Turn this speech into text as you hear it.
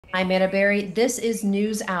I'm Anna Berry. This is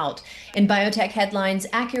News Out. In biotech headlines,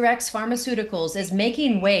 Acurex Pharmaceuticals is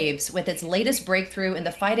making waves with its latest breakthrough in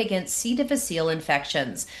the fight against C. difficile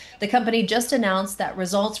infections. The company just announced that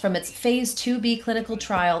results from its phase 2b clinical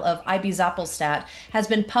trial of Ibezopelstat has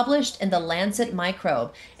been published in the Lancet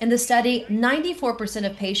Microbe. In the study, 94%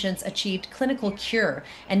 of patients achieved clinical cure,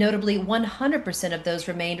 and notably 100% of those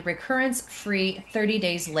remained recurrence-free 30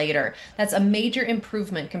 days later. That's a major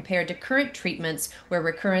improvement compared to current treatments where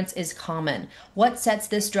recurrence is common. What sets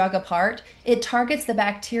this drug apart? It targets the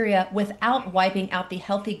bacteria without wiping out the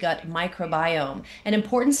healthy gut microbiome, an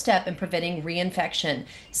important step in preventing reinfection.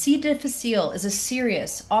 C. difficile is a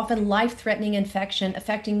serious, often life-threatening infection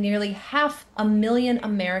affecting nearly 500,000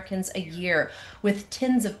 Americans a year, with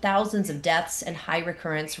tens of thousands of deaths and high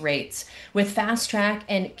recurrence rates. With fast track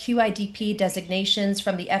and QIDP designations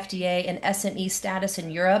from the FDA and SME status in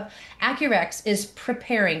Europe, Acurex is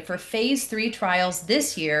preparing for phase 3 trials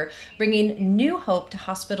this year, bringing new hope to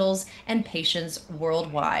hospitals and patients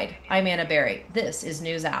worldwide. I'm Anna Berry. This is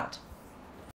News Out.